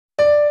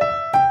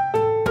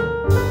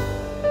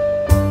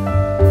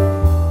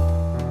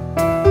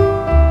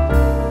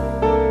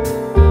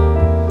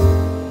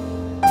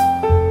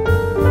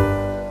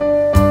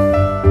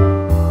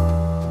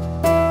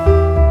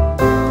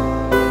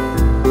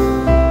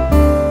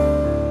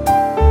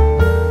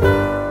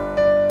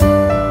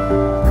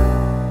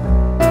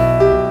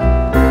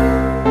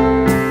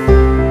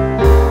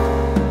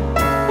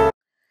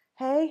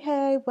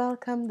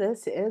welcome.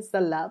 This is the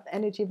love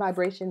energy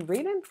vibration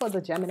reading for the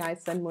Gemini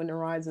Sun, Moon, and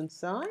Rising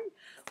sign.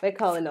 We're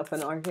calling up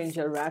an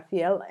Archangel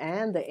Raphael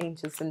and the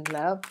angels in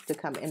love to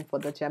come in for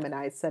the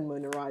Gemini Sun,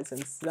 Moon, and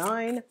Rising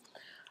sign.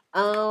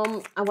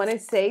 I want to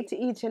say to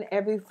each and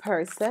every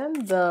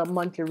person, the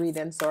monthly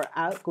readings are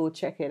out. Go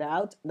check it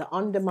out. The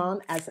on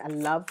demand as a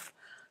love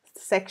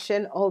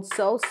section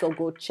also, so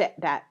go check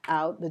that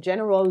out. The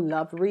general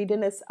love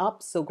reading is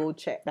up, so go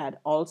check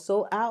that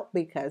also out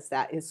because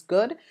that is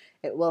good.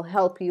 It will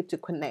help you to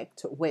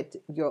connect with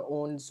your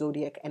own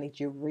zodiac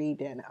energy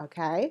reading.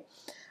 Okay,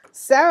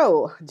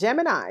 so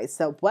Gemini,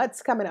 so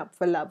what's coming up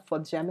for love for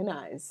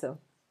Gemini? So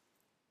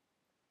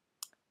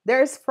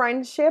there's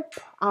friendship.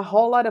 A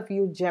whole lot of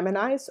you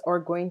Geminis are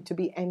going to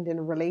be ending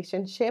a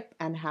relationship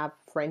and have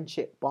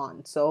friendship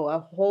bonds. So a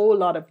whole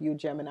lot of you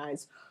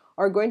Geminis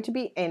are going to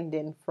be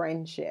ending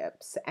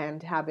friendships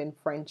and having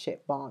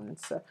friendship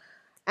bonds.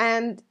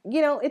 And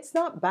you know, it's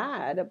not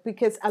bad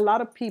because a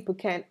lot of people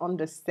can't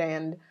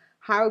understand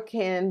how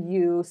can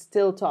you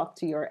still talk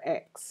to your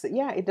ex.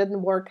 Yeah, it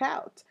didn't work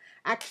out.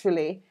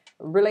 Actually,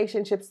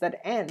 relationships that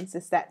ends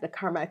is that the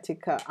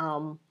karmatic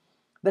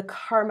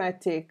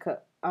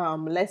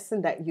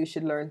lesson that you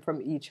should learn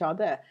from each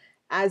other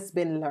has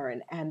been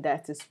learned, and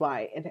that is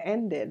why it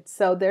ended.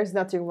 So there's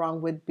nothing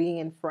wrong with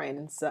being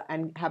friends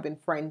and having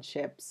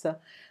friendships.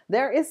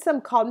 There is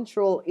some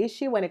control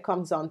issue when it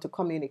comes on to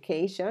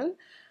communication.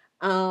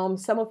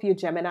 Some of you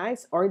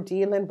Geminis are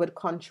dealing with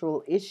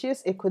control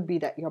issues. It could be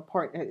that your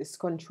partner is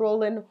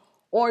controlling,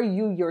 or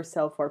you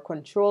yourself are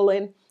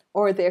controlling,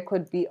 or there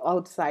could be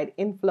outside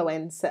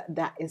influence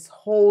that is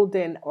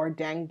holding or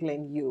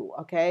dangling you.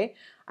 Okay,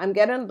 I'm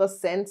getting the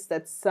sense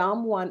that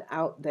someone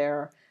out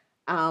there,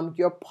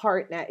 your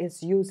partner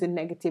is using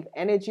negative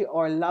energy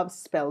or love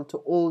spell to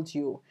hold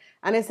you.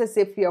 And it's as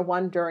if you're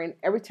wondering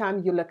every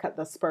time you look at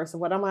this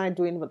person, what am I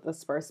doing with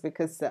this person?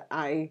 Because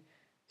I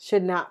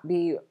should not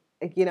be,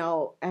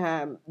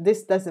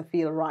 this doesn't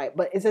feel right.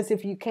 But it's as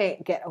if you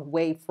can't get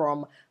away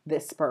from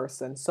this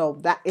person. So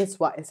that is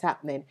what is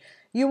happening.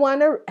 You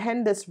want to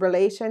end this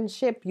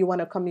relationship. You want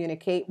to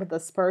communicate with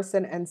this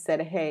person and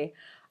said, hey,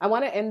 I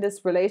want to end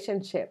this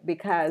relationship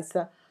because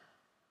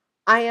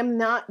I am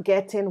not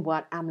getting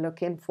what I'm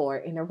looking for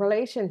in a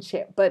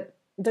relationship. But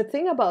the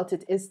thing about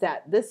it is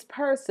that this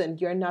person,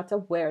 you're not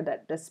aware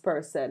that this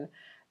person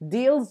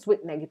deals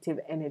with negative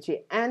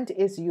energy and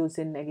is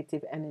using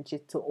negative energy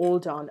to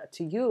hold on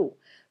to you.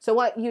 So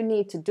what you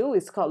need to do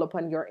is call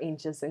upon your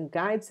angels and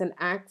guides and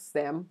ask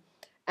them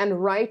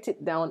and write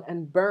it down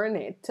and burn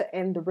it to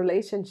end the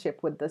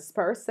relationship with this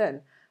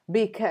person,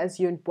 because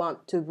you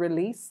want to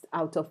release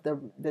out of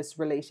this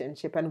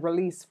relationship and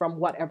release from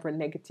whatever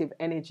negative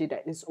energy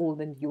that is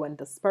holding you and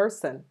this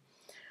person.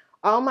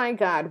 Oh my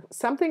God,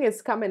 something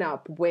is coming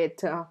up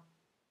with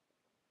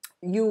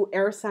you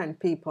air sign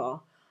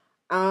people.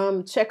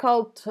 Check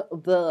out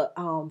the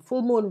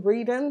full moon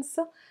readings.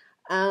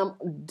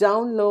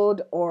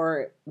 Download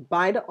or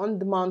buy the on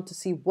demand to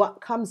see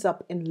what comes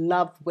up in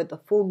love with the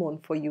full moon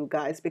for you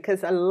guys,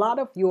 because a lot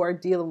of you are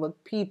dealing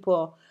with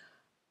people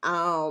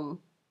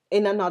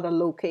in another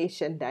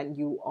location than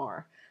you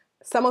are.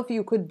 Some of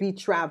you could be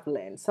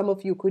traveling. Some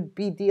of you could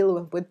be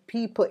dealing with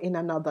people in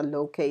another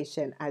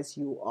location as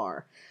you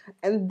are.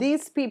 And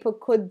these people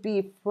could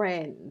be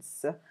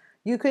friends.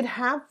 You could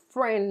have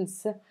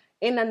friends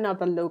in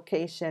another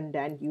location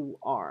than you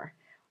are.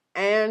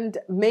 And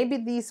maybe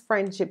these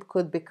friendship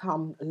could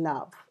become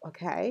love,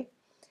 okay?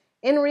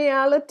 In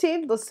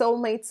reality, the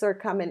soulmates are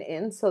coming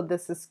in, so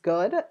this is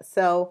good.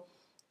 So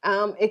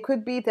it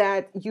could be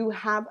that you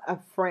have a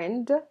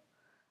friend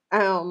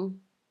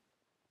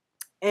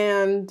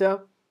and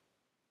your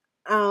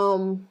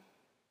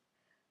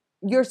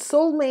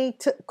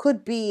soulmate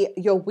could be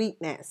your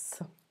weakness.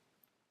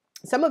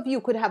 Some of you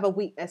could have a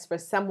weakness for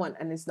someone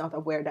and is not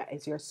aware that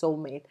is your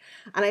soulmate.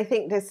 And I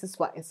think this is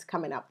what is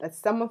coming up, that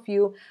some of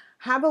you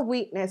have a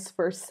weakness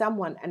for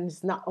someone and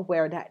is not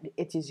aware that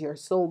it is your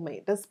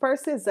soulmate. This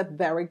person is a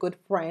very good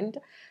friend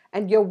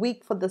and you're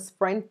weak for this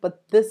friend,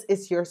 but this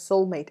is your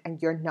soulmate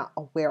and you're not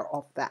aware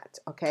of that,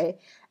 okay?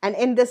 And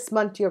in this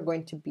month, you're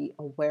going to be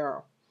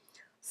aware.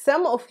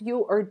 Some of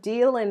you are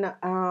dealing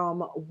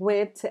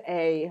with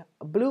a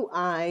blue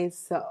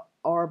eyes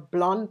or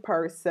blonde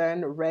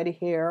person, red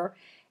hair,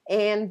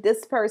 and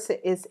this person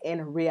is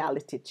in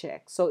reality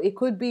check. So it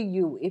could be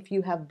you. If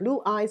you have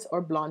blue eyes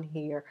or blonde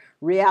hair,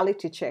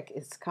 reality check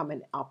is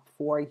coming up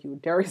for you.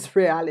 There is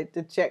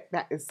reality check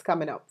that is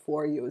coming up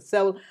for you.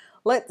 So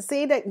let's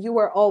say that you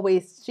were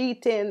always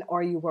cheating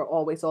or you were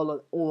always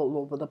all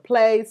over the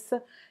place.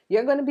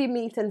 You're going to be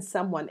meeting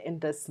someone in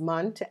this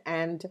month,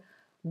 and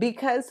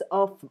because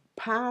of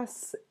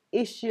past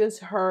issues,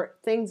 hurt,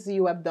 things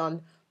you have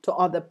done to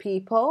other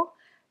people,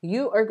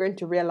 you are going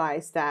to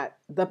realize that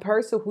the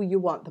person who you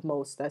want the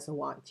most doesn't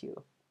want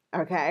you.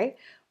 Okay?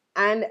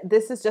 And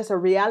this is just a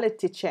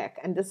reality check.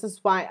 And this is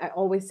why I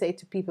always say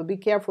to people, be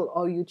careful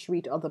how you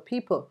treat other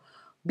people,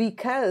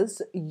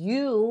 because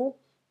you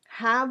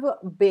have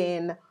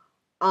been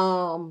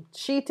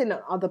cheating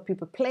on other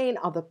people, playing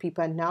other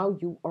people, and now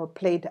you are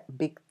played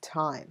big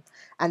time.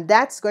 And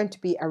that's going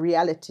to be a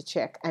reality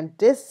check. And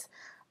this,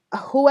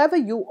 whoever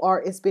you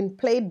are, is being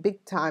played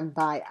big time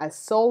by a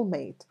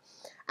soulmate.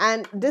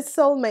 And this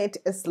soulmate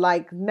is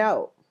like,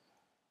 no,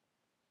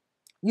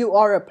 you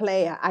are a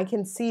player. I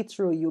can see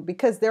through you,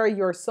 because they're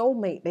your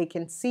soulmate. They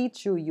can see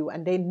through you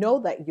and they know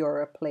that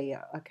you're a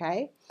player.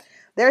 Okay.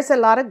 There's a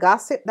lot of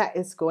gossip that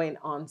is going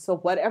on. So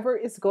whatever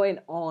is going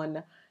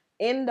on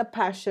in the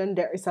passion,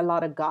 there is a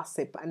lot of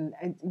gossip. And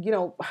you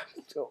know,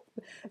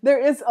 there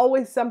is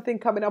always something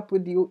coming up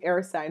with you,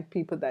 air sign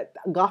people, that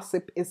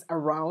gossip is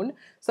around.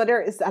 So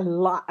there is a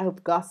lot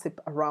of gossip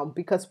around,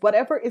 because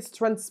whatever is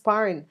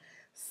transpiring,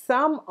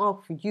 some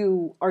of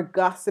you are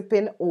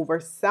gossiping over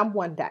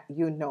someone that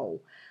you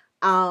know,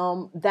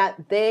 that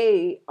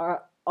they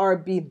are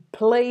being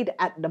played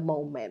at the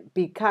moment,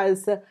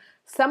 because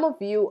some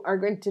of you are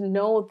going to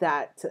know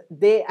that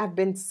they have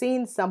been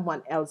seeing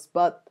someone else,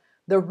 but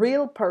the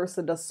real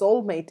person, the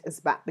soulmate, is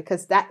back,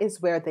 because that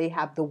is where they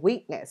have the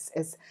weakness.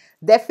 Is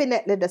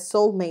definitely the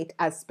soulmate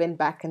has been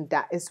back, and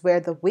that is where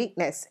the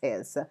weakness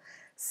is.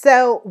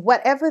 So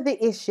whatever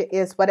the issue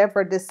is,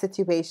 whatever the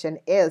situation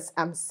is,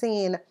 I'm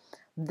seeing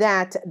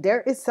that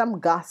there is some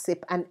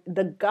gossip, and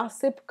the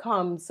gossip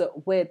comes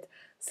with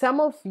some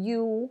of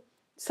you.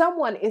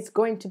 Someone is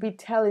going to be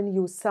telling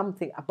you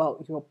something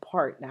about your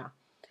partner,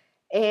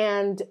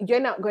 and you're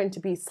not going to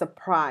be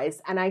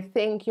surprised. And I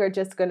think you're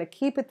just going to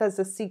keep it as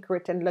a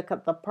secret and look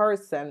at the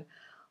person.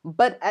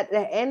 But at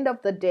the end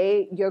of the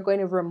day, you're going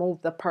to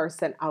remove the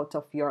person out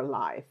of your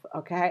life.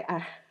 Okay.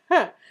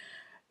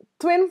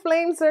 Twin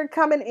flames are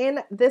coming in.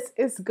 This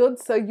is good.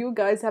 So you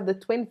guys have the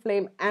twin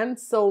flame and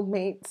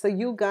soulmate. So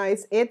you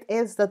guys, it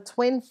is the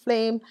twin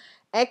flame.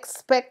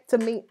 Expect to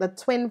meet the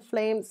twin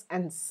flames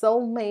and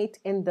soulmate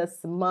in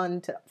this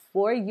month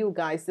for you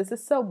guys. This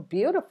is so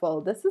beautiful.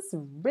 This is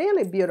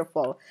really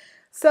beautiful.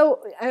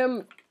 So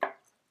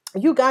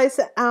you guys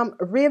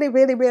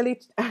really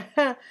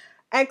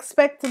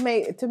expect to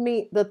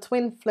meet the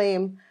twin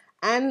flame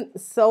and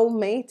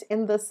soulmate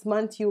in this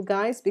month, you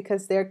guys,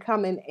 because they're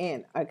coming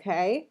in.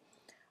 Okay.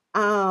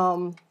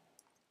 To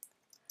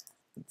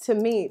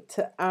meet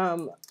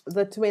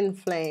the twin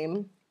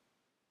flame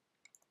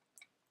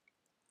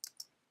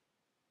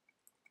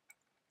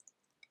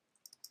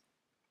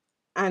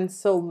and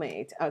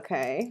soulmate.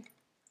 Okay.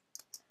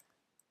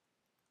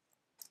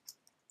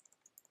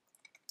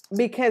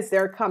 Because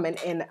they're coming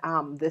in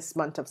this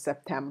month of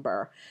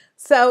September.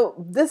 So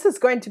this is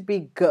going to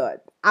be good.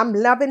 I'm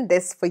loving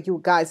this for you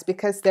guys,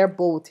 because they're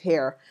both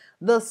here.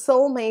 The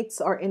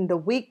soulmates are in the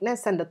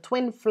weakness, and the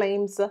twin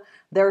flames,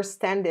 they're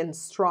standing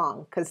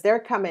strong, because they're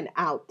coming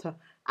out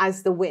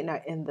as the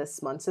winner in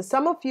this month. So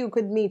some of you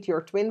could meet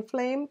your twin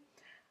flame,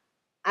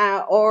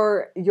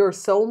 or your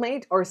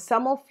soulmate, or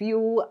some of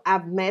you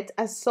have met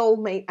a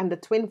soulmate and the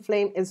twin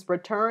flame is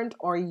returned,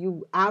 or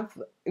you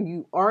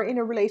are in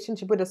a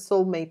relationship with a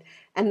soulmate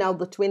and now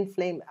the twin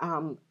flame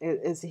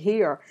is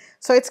here.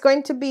 So it's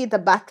going to be the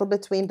battle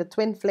between the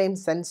twin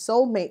flames and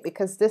soulmate,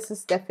 because this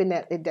is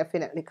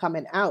definitely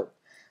coming out.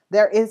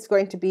 There is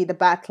going to be the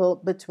battle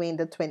between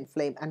the twin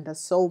flame and the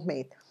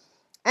soulmate.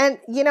 And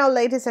you know,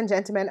 ladies and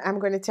gentlemen, I'm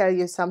going to tell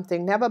you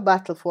something. Never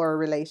battle for a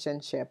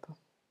relationship.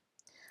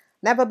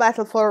 Never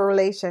battle for a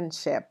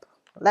relationship.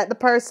 Let the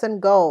person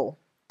go.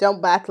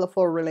 Don't battle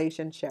for a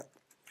relationship.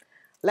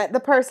 Let the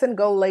person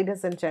go,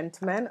 ladies and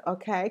gentlemen,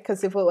 okay?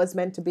 Because if it was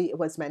meant to be, it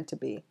was meant to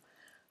be.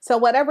 So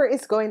whatever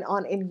is going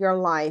on in your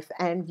life,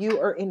 and you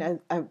are in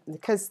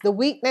because the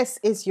weakness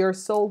is your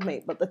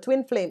soulmate, but the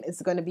twin flame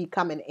is going to be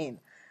coming in.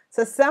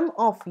 So some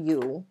of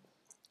you,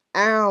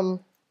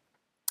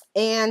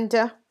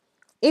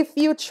 if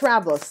you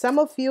travel, some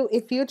of you,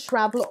 if you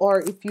travel, or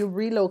if you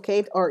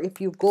relocate, or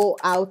if you go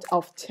out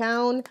of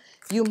town,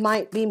 you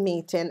might be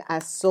meeting a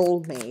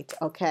soulmate,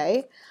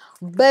 okay?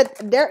 But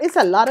there is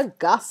a lot of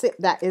gossip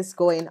that is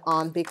going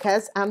on,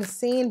 because I'm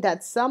seeing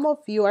that some of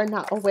you are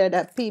not aware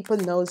that people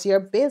knows your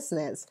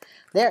business.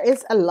 There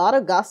is a lot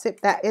of gossip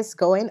that is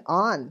going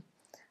on,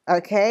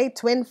 okay?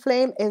 Twin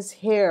flame is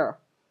here.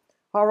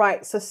 All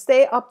right, so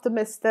stay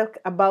optimistic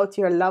about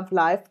your love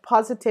life.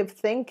 Positive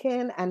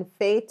thinking and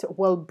faith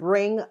will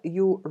bring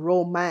you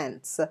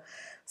romance.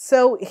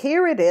 So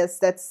here it is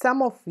that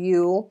some of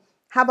you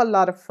have a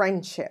lot of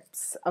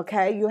friendships,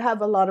 okay? You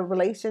have a lot of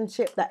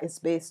relationship that is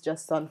based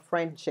just on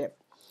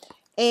friendship.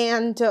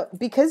 And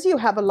because you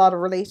have a lot of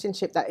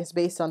relationship that is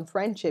based on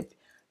friendship,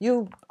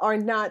 you are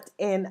not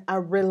in a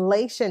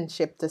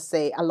relationship, to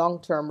say a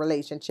long-term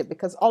relationship,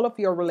 because all of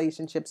your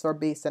relationships are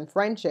based on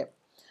friendship.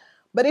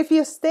 But if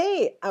you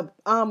stay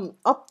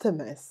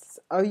optimist,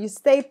 or you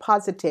stay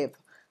positive,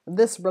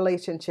 this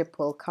relationship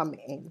will come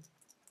in.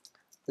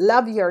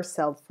 Love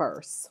yourself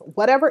first.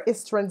 Whatever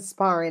is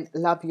transpiring,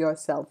 love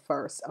yourself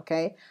first,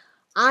 okay?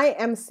 I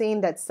am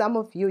seeing that some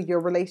of you, your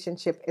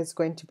relationship is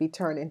going to be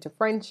turned into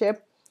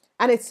friendship,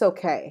 and it's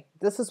okay.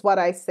 This is what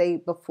I say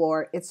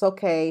before. It's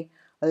okay.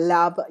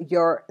 Love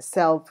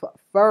yourself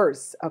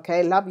first,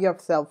 okay? Love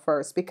yourself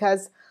first,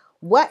 because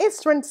What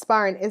is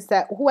transpiring is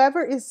that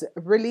whoever is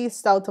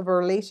released out of a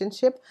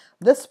relationship,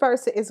 this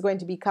person is going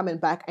to be coming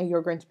back and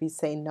you're going to be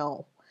saying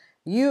no.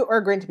 You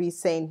are going to be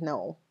saying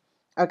no.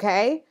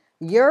 Okay?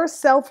 Your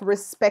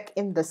self-respect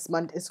in this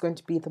month is going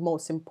to be the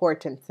most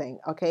important thing.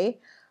 Okay?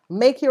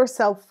 Make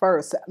yourself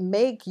first.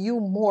 Make you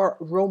more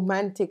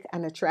romantic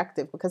and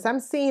attractive, because I'm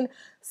seeing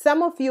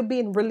some of you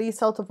being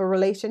released out of a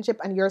relationship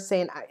and you're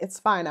saying, it's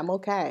fine, I'm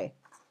okay.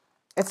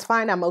 It's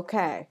fine, I'm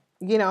okay.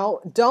 You know,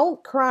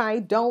 don't cry,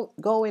 don't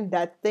go in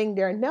that thing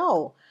there.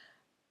 No.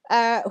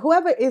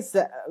 Whoever is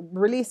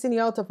releasing you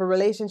out of a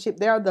relationship,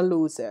 they are the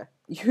loser.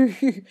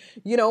 You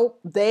know,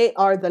 they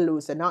are the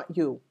loser, not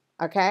you.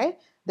 Okay?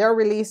 They're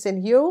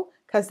releasing you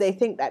because they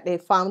think that they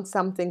found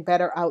something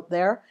better out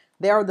there.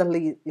 They are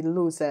the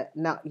loser,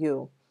 not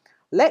you.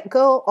 Let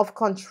go of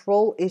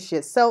control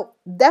issues. So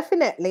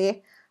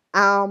definitely,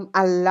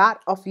 a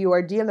lot of you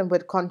are dealing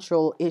with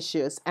control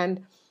issues,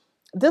 and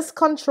this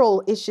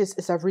control issues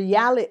is a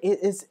reality.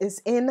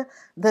 Is in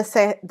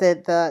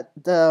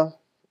the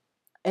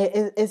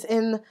is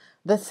in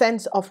the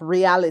sense of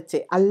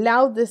reality.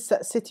 Allow this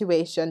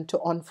situation to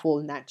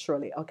unfold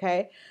naturally.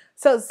 Okay,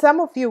 so some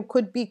of you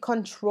could be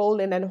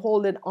controlling and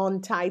holding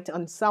on tight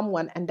on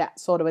someone and that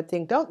sort of a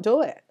thing. Don't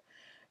do it.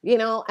 You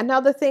know,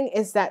 another thing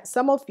is that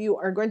some of you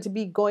are going to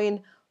be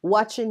going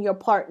watching your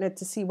partner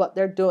to see what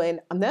they're doing.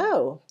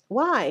 No,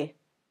 why?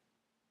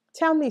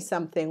 Tell me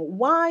something.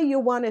 Why you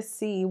want to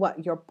see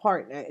what your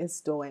partner is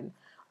doing?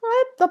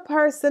 Let the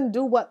person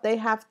do what they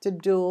have to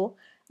do.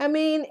 I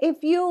mean,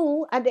 if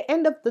you, at the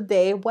end of the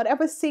day,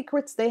 whatever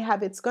secrets they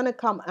have, it's going to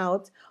come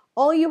out.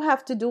 All you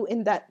have to do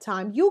in that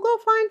time, you go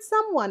find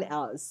someone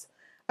else.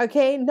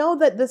 Okay, know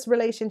that this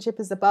relationship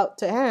is about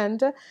to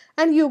end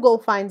and you go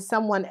find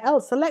someone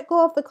else. So let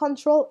go of the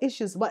control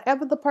issues.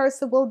 Whatever the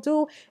person will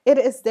do, it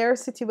is their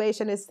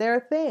situation, it's their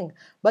thing.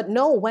 But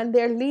no, when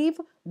they leave,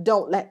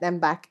 don't let them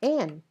back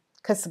in,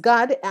 because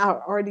God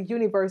or the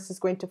universe is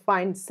going to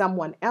find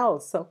someone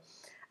else. So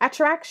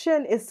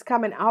attraction is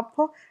coming up,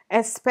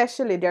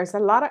 especially there's a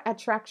lot of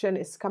attraction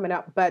is coming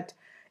up, but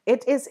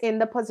it is in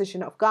the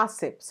position of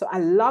gossip. So a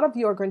lot of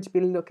you are going to be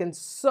looking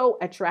so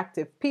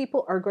attractive.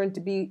 People are going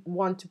to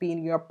want to be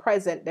in your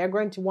presence. They're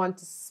going to want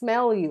to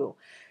smell you.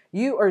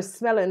 You are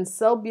smelling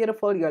so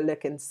beautiful. You're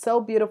looking so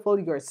beautiful.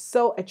 You're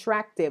so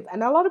attractive.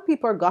 And a lot of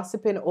people are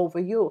gossiping over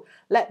you.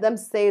 Let them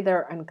stay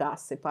there and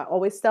gossip. I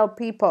always tell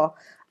people,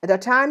 at the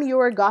time you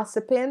are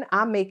gossiping,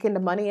 I'm making the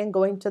money and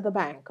going to the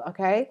bank.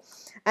 Okay.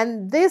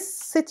 And this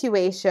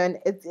situation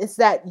is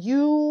that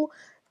you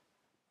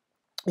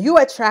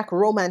attract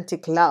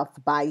romantic love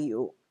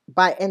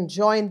by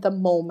enjoying the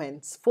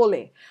moments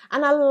fully.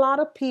 And a lot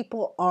of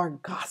people are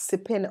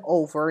gossiping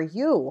over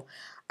you.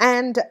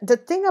 And the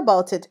thing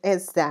about it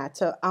is that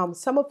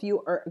some of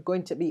you are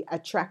going to be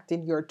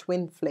attracting your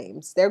twin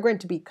flames. They're going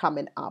to be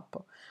coming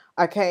up.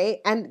 Okay.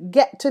 And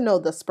get to know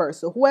this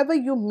person. Whoever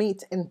you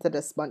meet into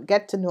this month,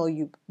 get to know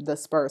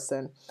this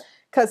person.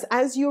 Because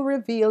as you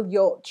reveal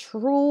your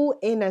true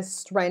inner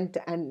strength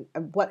and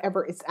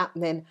whatever is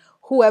happening,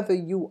 whoever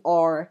you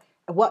are,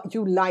 what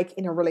you like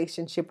in a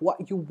relationship,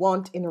 what you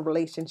want in a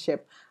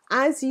relationship,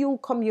 as you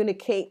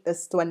communicate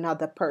this to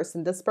another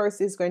person, this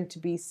person is going to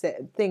be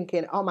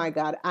thinking, oh my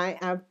God, I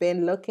have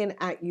been looking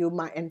at you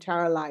my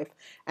entire life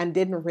and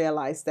didn't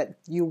realize that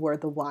you were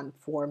the one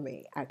for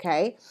me.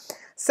 Okay.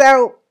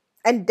 So,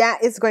 and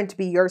that is going to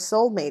be your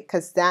soulmate,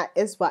 because that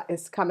is what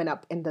is coming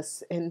up in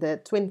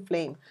the twin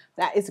flame.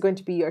 That is going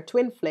to be your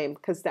twin flame,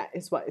 because that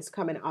is what is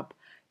coming up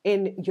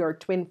in your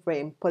twin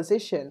flame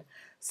position.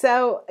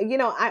 So, you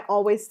know, I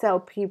always tell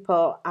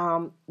people,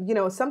 you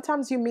know,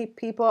 sometimes you meet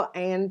people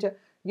and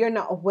you're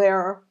not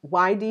aware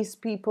why these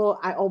people,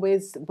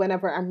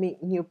 whenever I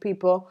meet new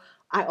people,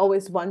 I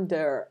always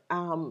wonder,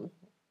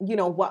 you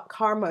know, what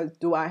karma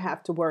do I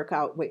have to work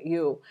out with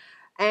you?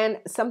 And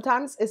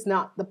sometimes it's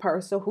not the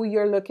person who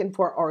you're looking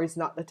for, or is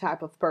not the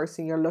type of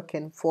person you're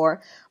looking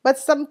for. But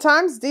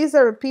sometimes these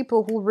are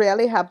people who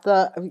really have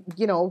the,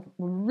 you know,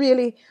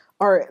 really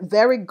are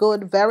very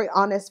good, very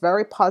honest,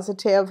 very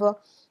positive.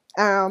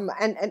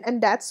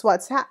 And that's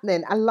what's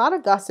happening. A lot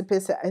of gossip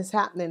is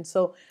happening.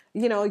 So,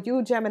 you know,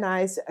 you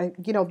Geminis,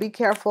 you know, be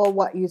careful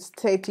what you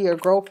say to your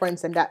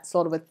girlfriends and that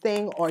sort of a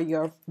thing, or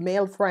your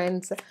male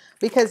friends,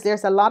 because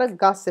there's a lot of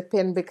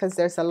gossiping, because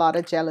there's a lot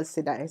of jealousy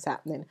that is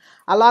happening.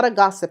 A lot of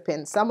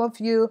gossiping. Some of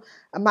you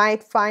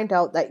might find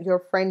out that your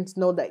friends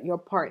know that your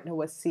partner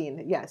was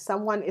seen. Yeah,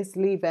 someone is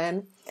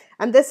leaving.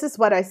 And this is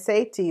what I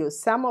say to you.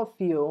 Some of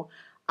you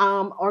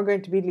are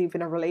going to be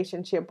leaving a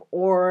relationship,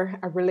 or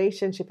a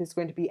relationship is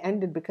going to be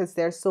ended because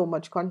there's so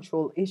much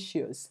control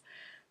issues.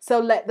 So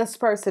let this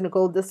person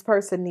go. This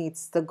person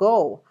needs to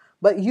go.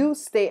 But you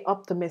stay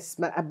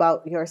optimistic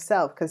about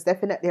yourself, because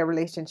definitely a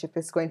relationship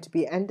is going to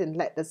be ending.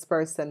 Let this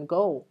person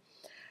go.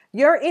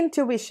 Your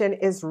intuition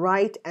is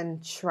right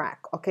and track.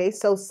 Okay,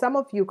 so some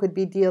of you could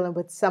be dealing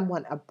with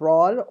someone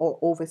abroad or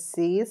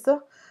overseas.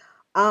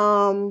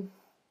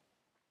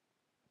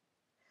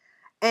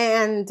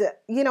 And,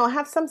 you know,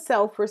 have some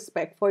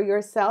self-respect for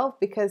yourself,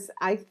 because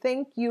I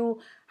think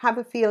you have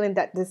a feeling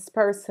that this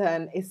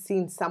person is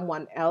seeing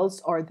someone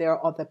else or there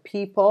are other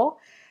people,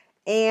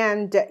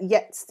 and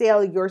yet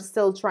still you're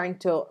still trying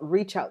to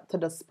reach out to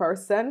this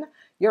person.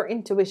 Your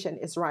intuition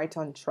is right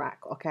on track.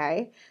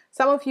 Okay,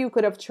 some of you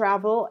could have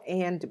traveled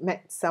and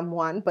met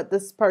someone, but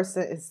this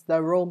person is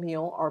the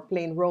Romeo, or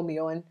playing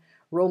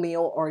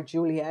Romeo or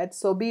Juliet.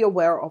 So be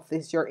aware of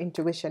this. Your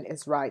intuition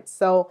is right.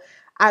 So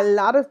a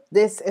lot of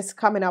this is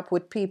coming up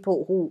with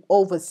people who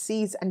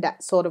overseas and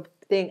that sort of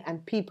thing,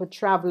 and people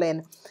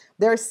traveling.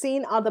 They're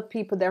seeing other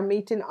people, they're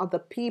meeting other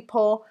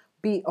people.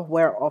 Be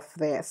aware of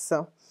this.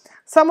 So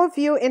some of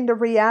you in the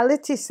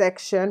reality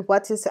section,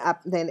 what is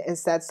happening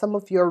is that some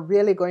of you are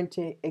really going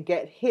to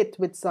get hit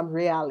with some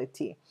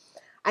reality,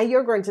 and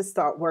you're going to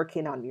start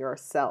working on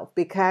yourself,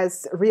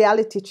 because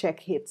reality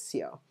check hits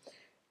you.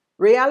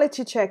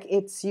 Reality check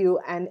hits you,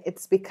 and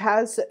it's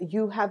because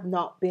you have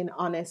not been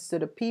honest to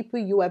the people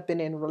you have been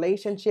in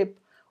relationship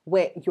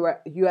with.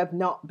 You have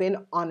not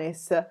been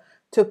honest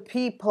to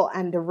people,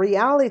 and the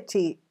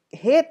reality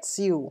hits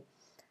you,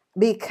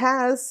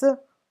 because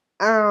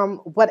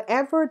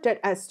whatever that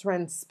has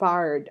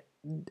transpired,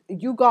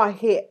 you got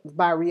hit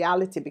by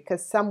reality,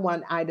 because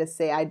someone either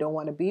say I don't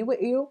want to be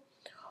with you,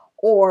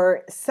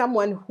 or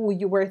someone who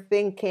you were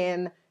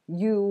thinking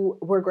you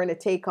were going to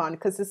take on,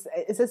 because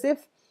it's as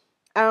if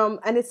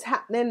and it's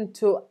happening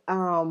to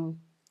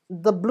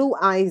the blue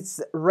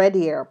eyes red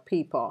hair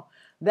people,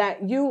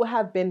 that you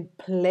have been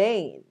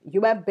playing,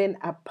 you have been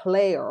a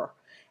player.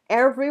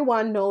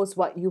 Everyone knows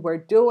what you were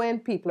doing.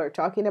 People are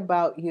talking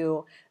about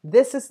you.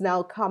 This is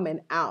now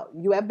coming out.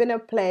 You have been a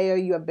player.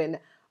 You have been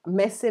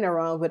messing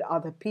around with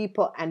other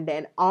people. And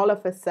then all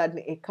of a sudden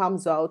it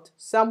comes out.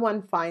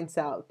 Someone finds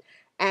out.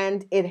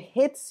 And it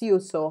hits you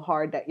so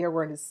hard that you're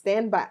going to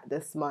stand back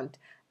this month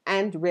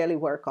and really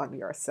work on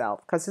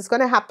yourself. Because it's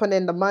going to happen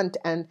in the month,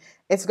 and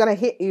it's going to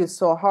hit you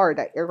so hard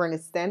that you're going to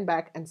stand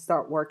back and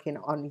start working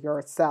on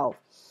yourself.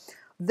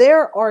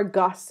 There are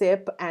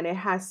gossip, and it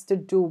has to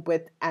do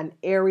with an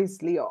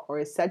Aries, Leo, or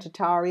a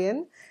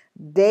Sagittarian.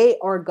 They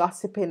are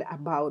gossiping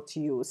about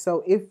you.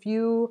 So if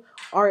you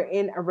are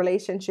in a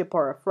relationship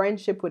or a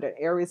friendship with an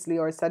Aries,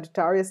 Leo, or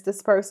Sagittarius,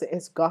 this person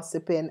is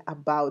gossiping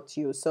about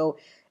you. So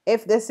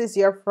if this is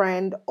your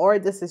friend or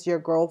this is your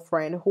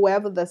girlfriend,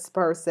 whoever this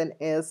person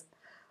is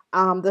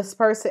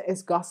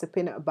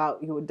gossiping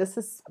about you. This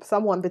is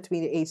someone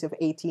between the age of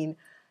 18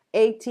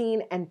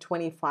 and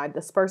 25.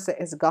 This person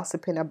is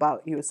gossiping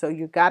about you. So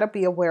you got to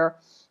be aware,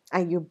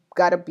 and you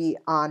got to be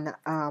on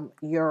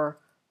your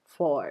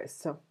floors.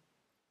 So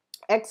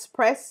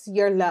express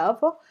your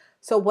love.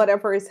 So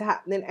whatever is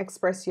happening,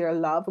 express your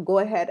love. Go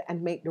ahead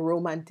and make the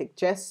romantic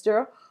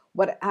gesture.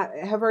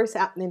 Whatever is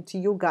happening to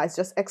you guys,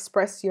 just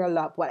express your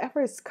love.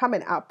 Whatever is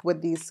coming up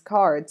with these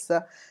cards,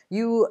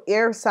 you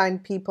air sign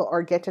people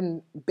are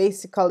getting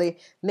basically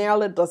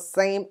nearly the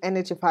same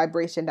energy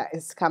vibration that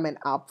is coming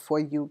up for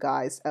you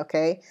guys.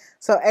 Okay,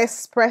 so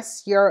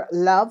express your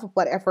love,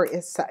 whatever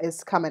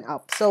is coming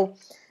up. So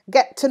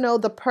get to know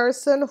the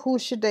person. Who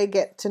should they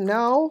get to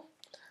know?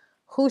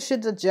 Who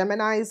should the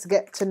Geminis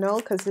get to know?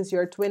 Because it's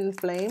your twin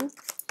flame.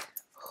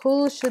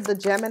 Who should the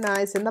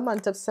Geminis in the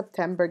month of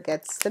September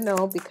gets to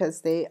know, because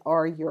they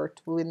are your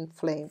twin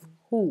flame?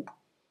 Who?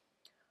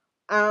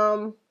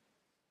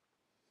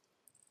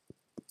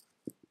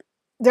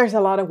 There's a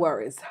lot of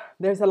worries.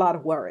 There's a lot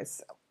of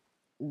worries.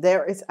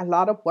 There is a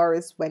lot of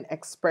worries when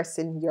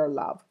expressing your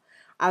love.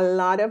 A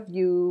lot of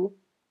you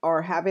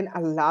are having a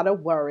lot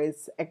of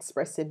worries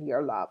expressing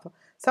your love.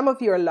 Some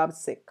of you are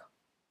lovesick.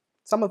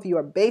 Some of you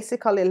are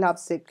basically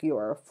lovesick. You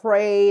are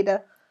afraid.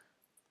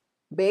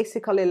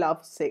 Basically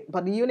lovesick.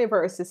 But the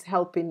universe is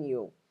helping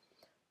you.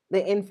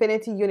 The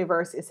infinity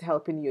universe is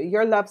helping you.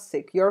 You're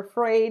lovesick. You're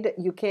afraid.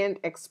 You can't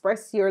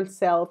express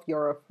yourself.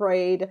 You're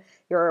afraid.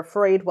 You're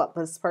afraid what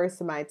this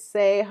person might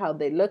say, how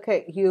they look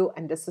at you.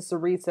 And this is the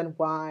reason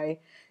why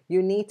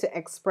you need to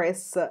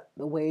express the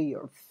way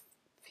you're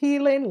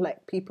feeling.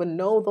 Let people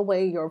know the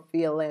way you're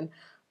feeling.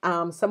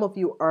 Some of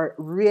you are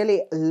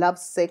really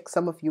lovesick.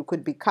 Some of you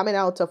could be coming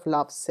out of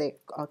lovesick.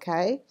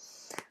 Okay.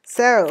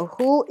 So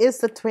who is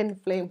the twin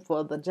flame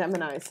for the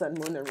Gemini, Sun,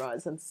 Moon, and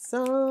Rising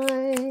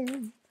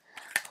sign?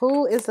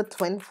 Who is the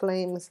twin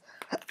flames?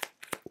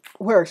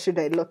 Where should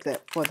I look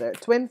at for their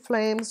twin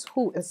flames?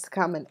 Who is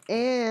coming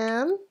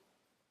in?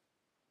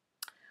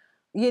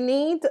 You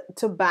need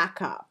to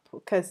back up,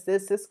 because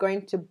this is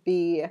going to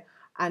be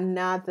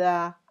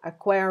another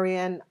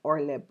Aquarian or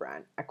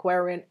Libran.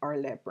 Aquarian or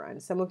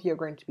Libran. Some of you are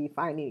going to be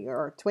finding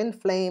your twin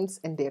flames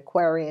in the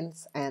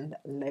Aquarians and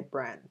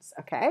Librans.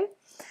 Okay?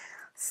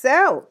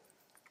 So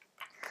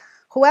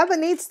whoever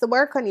needs to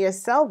work on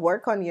yourself,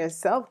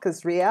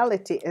 because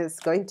reality is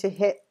going to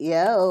hit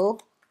you.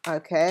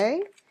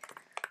 Okay.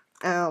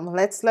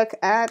 Let's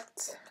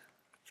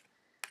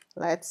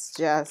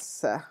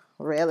just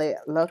really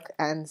look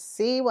and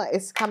see what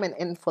is coming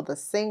in for the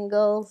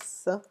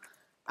singles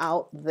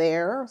out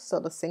there. So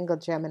the single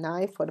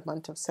Gemini for the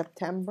month of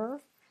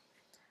September.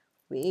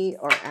 We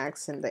are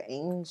asking the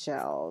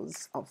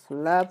angels of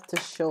love to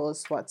show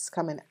us what's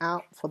coming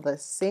out for the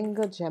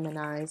single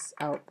Geminis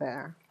out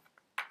there.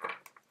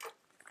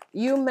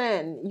 You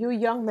men, you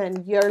young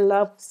men, you're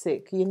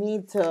lovesick. You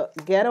need to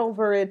get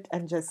over it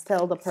and just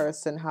tell the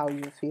person how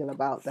you feel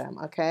about them,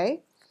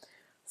 okay?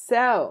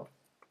 So,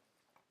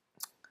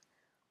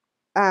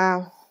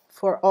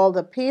 for all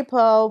the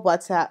people,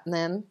 what's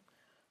happening?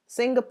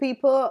 Single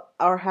people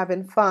are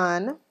having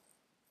fun.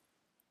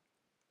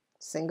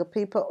 Single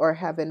people are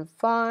having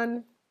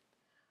fun.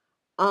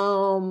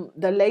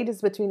 The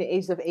ladies between the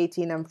ages of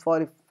 18 and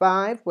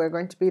 45, we're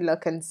going to be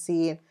looking,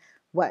 seeing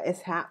what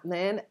is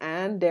happening,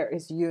 and there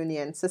is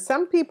union. So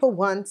some people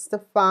wants to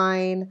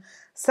find,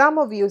 some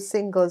of you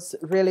singles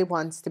really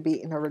wants to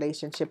be in a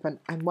relationship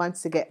and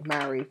wants to get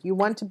married. You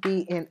want to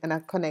be in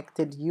a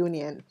connected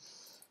union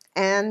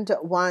and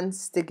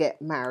wants to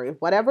get married.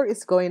 Whatever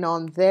is going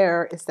on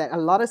there is that a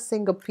lot of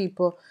single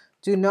people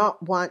do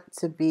not want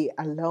to be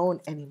alone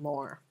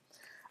anymore.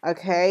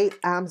 Okay,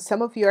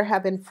 some of you are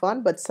having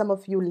fun, but some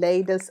of you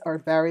ladies are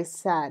very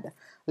sad.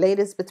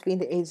 Ladies between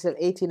the ages of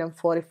 18 and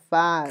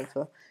 45,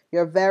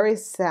 you're very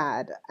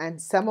sad,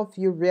 and some of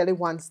you really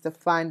wants to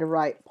find the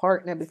right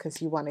partner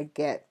because you want to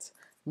get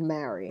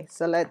married.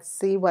 So let's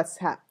see what's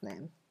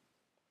happening.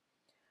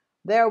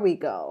 There we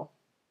go.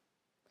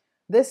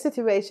 This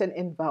situation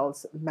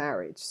involves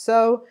marriage.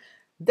 So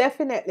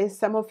definitely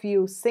some of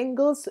you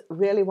singles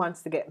really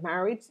wants to get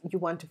married. You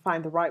want to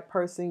find the right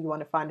person. You want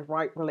to find the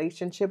right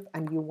relationship,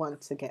 and you want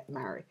to get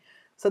married.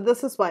 So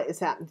this is what is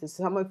happening to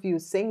some of you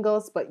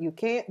singles, but you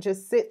can't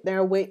just sit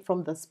there and wait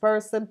for this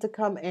person to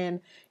come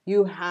in.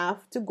 You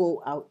have to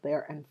go out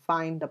there and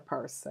find the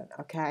person,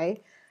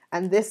 okay?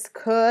 And this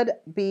could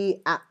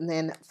be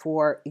happening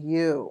for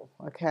you,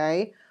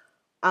 okay?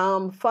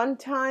 Fun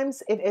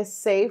times, it is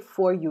safe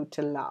for you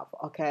to love,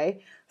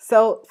 okay?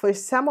 So for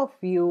some of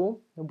you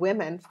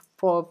women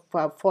for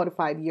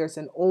 45 years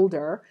and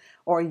older,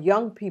 or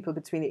young people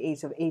between the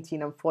age of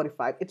 18 and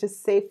 45, it is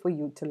safe for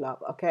you to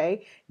love,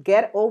 okay?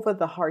 Get over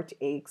the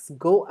heartaches,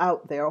 go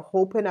out there,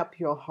 open up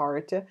your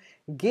heart,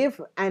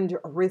 give and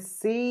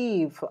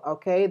receive,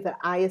 okay, the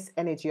highest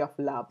energy of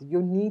love.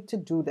 You need to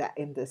do that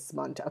in this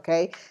month,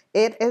 okay?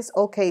 It is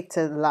okay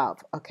to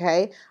love,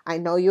 okay? I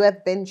know you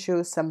have been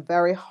through some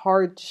very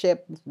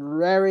hardship,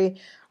 very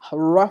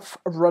rough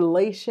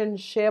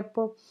relationship.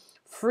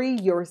 Free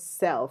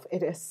yourself.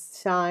 It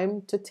is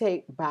time to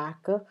take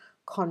back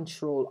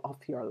control of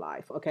your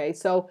life, okay?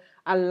 So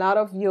a lot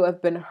of you have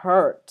been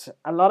hurt.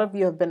 A lot of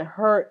you have been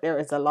hurt. There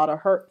is a lot of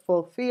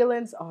hurtful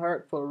feelings, a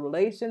hurtful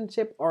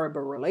relationship, or a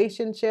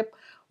relationship,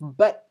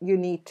 but you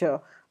need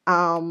to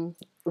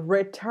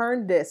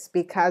return this,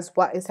 because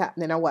what is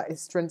happening and what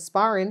is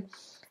transpiring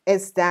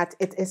is that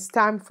it is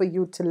time for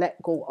you to let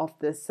go of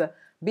this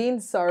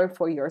being sorry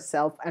for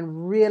yourself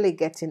and really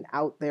getting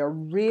out there,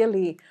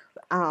 really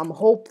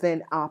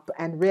opening up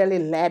and really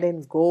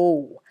letting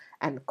go,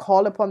 and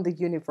call upon the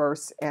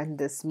universe in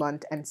this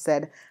month and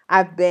said,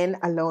 I've been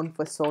alone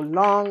for so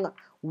long.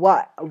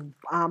 What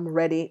I'm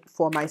ready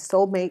for my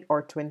soulmate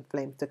or twin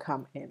flame to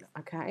come in,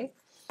 okay?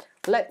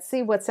 Let's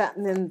see what's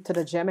happening to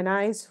the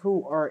Geminis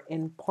who are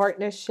in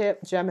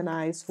partnership.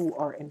 Geminis who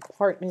are in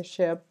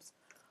partnerships.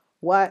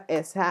 What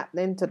is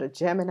happening to the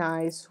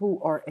Geminis who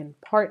are in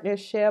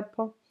partnership?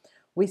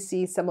 We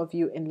see some of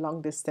you in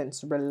long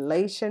distance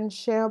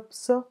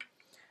relationships.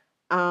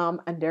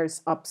 And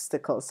there's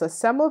obstacles. So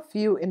some of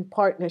you in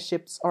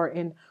partnerships are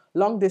in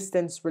long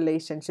distance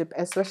relationship,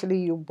 especially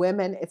you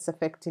women. It's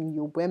affecting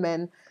you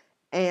women,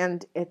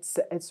 and it's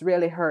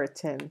really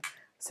hurting.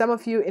 Some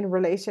of you in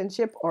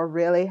relationship are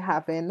really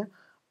having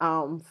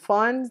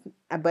fun,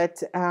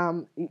 but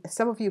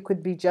some of you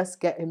could be just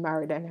getting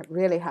married and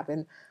really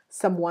having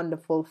some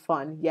wonderful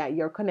fun. Yeah,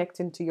 you're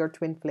connecting to your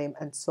twin flame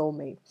and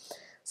soulmate.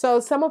 So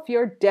some of you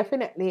are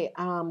definitely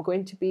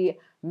going to be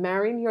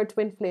marrying your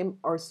twin flame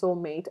or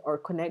soulmate, or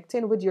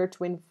connecting with your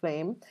twin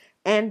flame,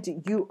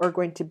 and you are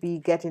going to be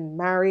getting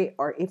married,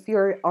 or if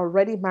you're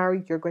already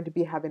married, you're going to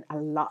be having a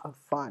lot of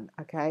fun,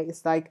 okay?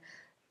 It's like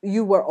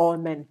you were all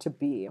meant to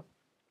be.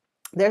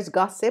 There's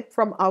gossip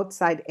from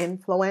outside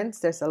influence.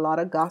 There's a lot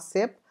of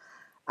gossip.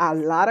 A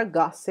lot of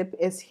gossip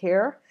is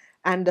here.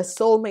 And the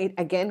soulmate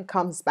again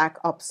comes back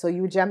up. So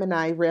you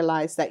Gemini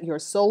realize that your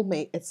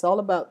soulmate, it's all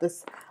about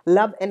this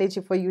love energy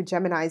for you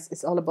Geminis.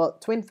 It's all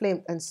about twin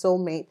flame and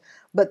soulmate.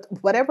 But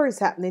whatever is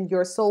happening,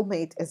 your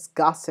soulmate is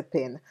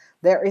gossiping.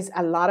 There is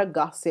a lot of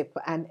gossip,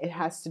 and it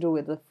has to do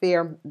with the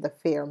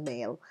fair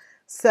male.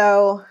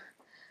 So,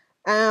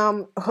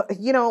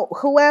 you know,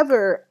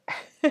 whoever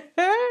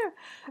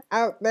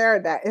out there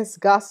that is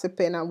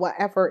gossiping and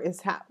whatever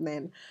is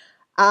happening,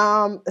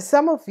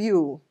 some of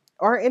you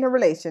are in a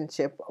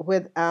relationship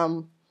with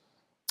some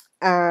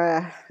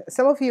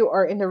of you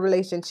are in a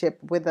relationship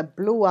with a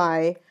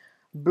blue-eye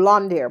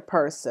blonde hair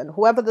person.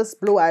 Whoever this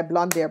blue-eye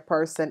blonde hair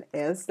person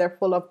is, they're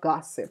full of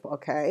gossip,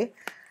 okay?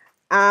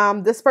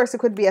 This person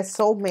could be a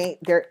soulmate.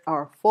 They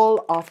are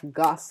full of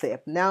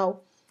gossip. Now,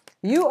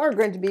 You are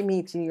going to be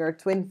meeting your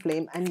twin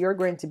flame and you're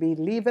going to be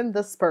leaving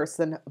this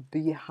person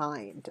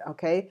behind.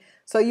 Okay.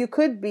 So you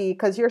could be,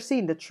 because you're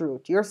seeing the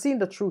truth. You're seeing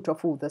the truth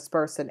of who this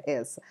person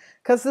is.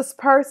 Because this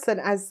person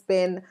has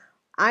been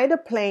either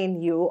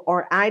playing you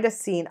or either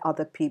seeing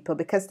other people,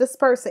 because this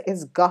person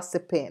is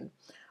gossiping.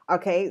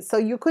 Okay. So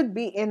you could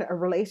be in a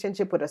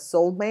relationship with a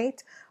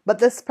soulmate, but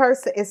this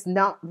person is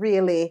not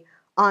really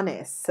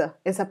honest.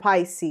 It's a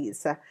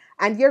Pisces.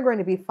 And you're going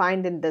to be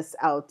finding this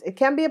out. It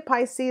can be a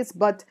Pisces,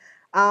 but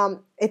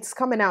it's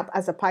coming up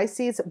as a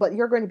Pisces, but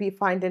you're going to be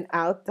finding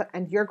out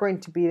and you're going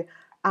to be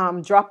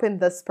dropping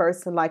this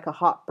person like a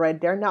hot bread.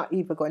 They're not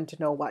even going to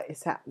know what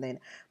is happening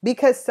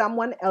because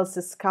someone else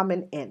is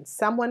coming in.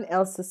 Someone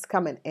else is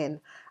coming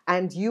in,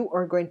 and you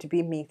are going to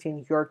be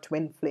meeting your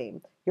twin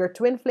flame. Your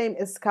twin flame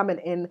is coming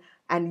in,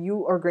 and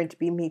you are going to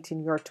be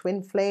meeting your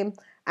twin flame.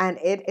 And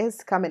it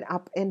is coming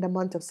up in the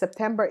month of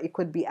September. It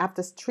could be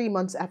after 3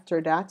 months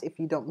after that if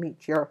you don't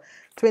meet your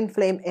twin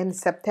flame in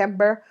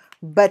September.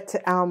 But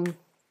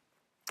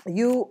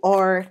you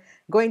are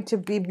going to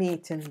be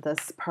meeting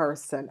this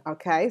person.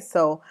 Okay,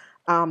 so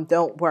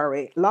don't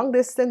worry. Long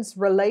distance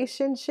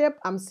relationship,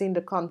 I'm seeing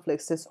the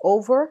conflicts is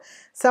over.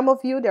 Some of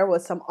you, there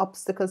was some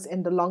obstacles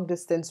in the long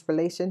distance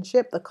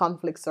relationship. The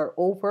conflicts are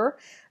over.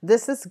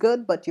 This is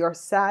good, but you're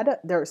sad.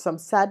 There's some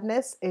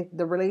sadness. If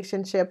the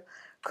relationship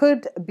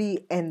could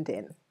be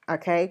ending,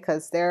 okay,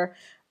 because there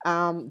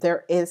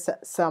is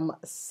some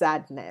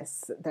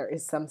sadness. There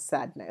is some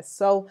sadness.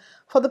 So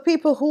for the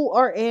people who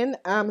are in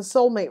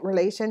soulmate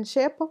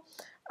relationship,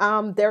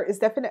 there is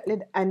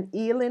definitely an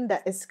healing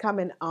that is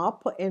coming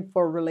up in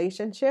for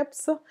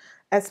relationships,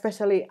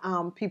 especially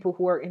people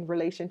who are in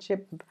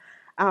relationship.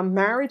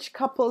 Marriage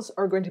couples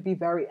are going to be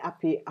very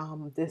happy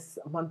this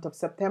month of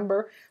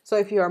September. So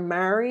if you are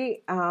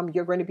married,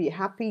 you're going to be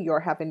happy. You're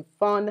having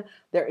fun.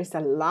 There is a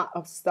lot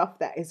of stuff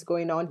that is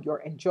going on. You're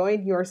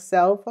enjoying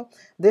yourself.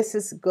 This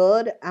is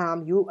good.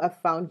 You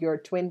have found your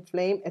twin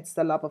flame. It's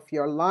the love of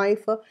your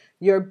life.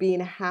 You're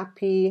being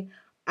happy.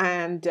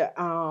 And,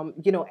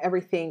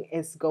 everything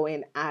is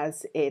going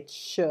as it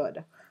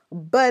should.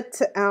 But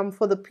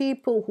for the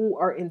people who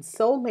are in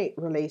soulmate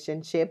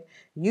relationship,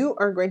 you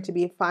are going to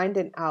be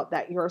finding out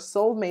that your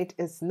soulmate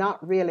is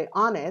not really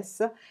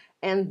honest,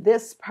 and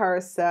this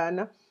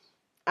person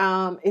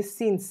is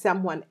seeing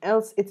someone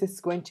else. It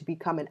is going to be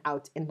coming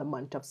out in the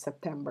month of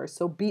September.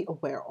 So be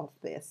aware of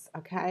this,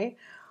 okay?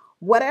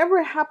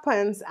 Whatever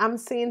happens, I'm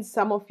seeing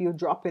some of you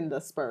dropping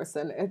this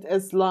person. It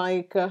is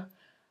like,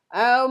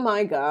 oh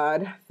my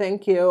God,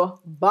 thank you.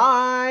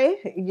 Bye.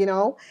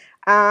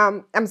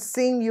 I'm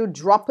seeing you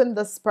dropping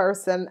this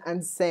person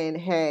and saying,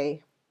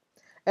 hey,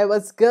 it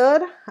was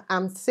good.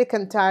 I'm sick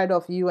and tired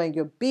of you and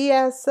your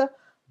BS.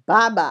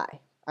 Bye-bye.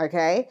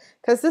 Okay?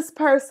 Because this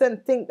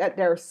person think that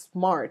they're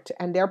smart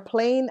and they're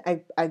playing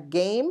a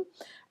game,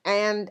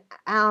 and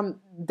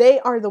they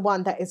are the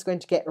one that is going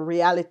to get a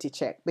reality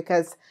check,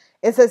 because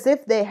it's as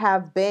if they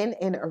have been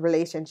in a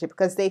relationship,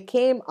 because they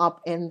came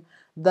up in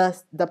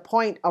the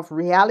point of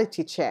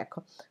reality check.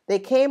 They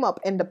came up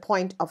in the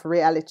point of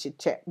reality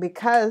check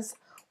because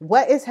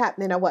what is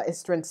happening and what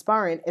is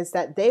transpiring is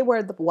that they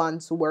were the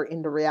ones who were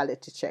in the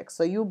reality check.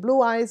 So you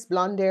blue eyes,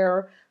 blonde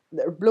hair,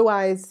 blue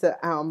eyes,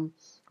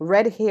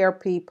 red hair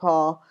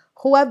people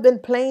who have been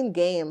playing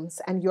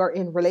games and you're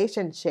in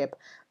relationship,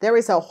 there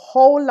is a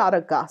whole lot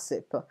of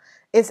gossip.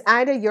 It's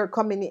either you're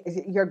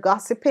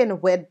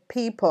gossiping with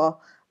people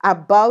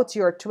about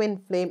your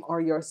twin flame or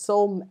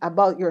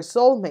about your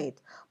soulmate,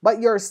 but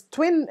your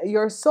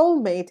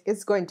soulmate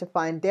is going to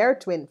find their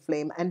twin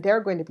flame and they're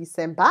going to be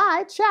saying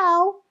bye,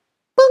 ciao,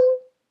 boom,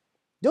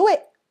 do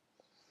it,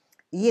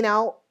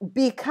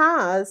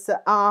 because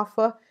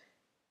of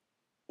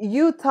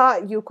you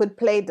thought you could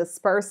play this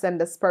person.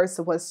 This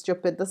person was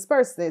stupid. This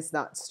person is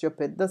not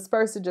stupid. This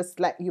person just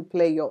let you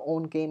play your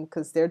own game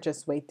because they're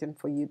just waiting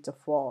for you to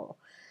fall.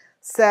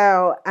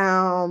 So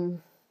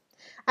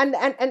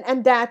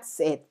and that's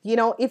it.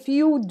 If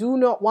you do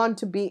not want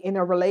to be in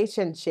a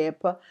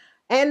relationship,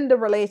 end the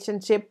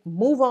relationship,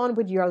 move on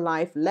with your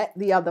life, let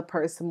the other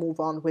person move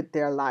on with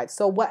their life.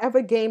 So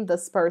whatever game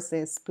this person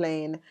is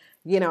playing,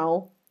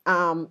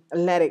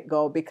 let it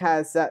go,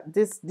 because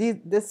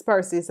this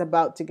person is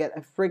about to get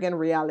a friggin'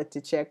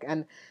 reality check.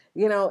 And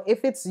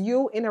if it's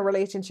you in a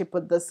relationship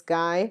with this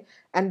guy,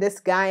 and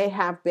this guy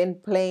have been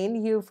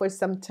playing you for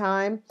some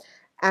time,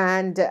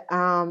 and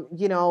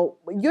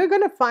you're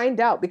gonna find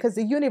out, because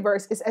the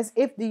universe is as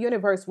if the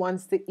universe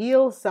wants to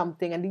heal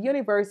something, and the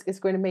universe is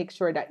going to make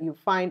sure that you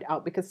find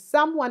out, because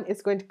someone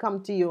is going to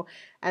come to you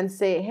and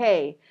say,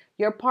 hey,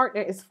 your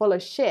partner is full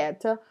of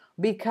shit,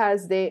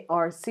 because they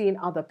are seeing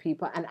other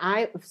people, and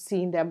I've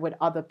seen them with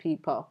other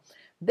people.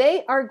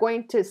 They are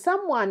going to,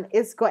 someone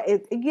is going,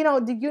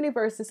 the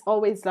universe is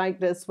always like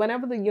this.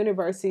 Whenever the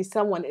universe sees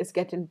someone is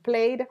getting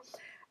played,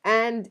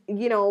 and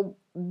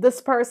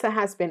this person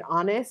has been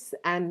honest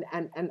and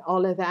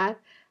all of that,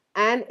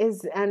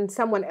 and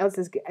someone else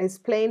is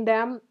playing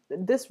them,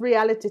 this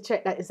reality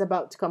check that is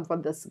about to come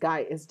from this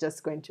guy is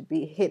just going to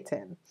be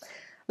hitting.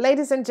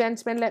 Ladies and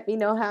gentlemen, let me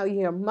know how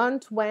your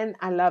month went.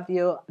 I love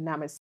you.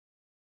 Namaste.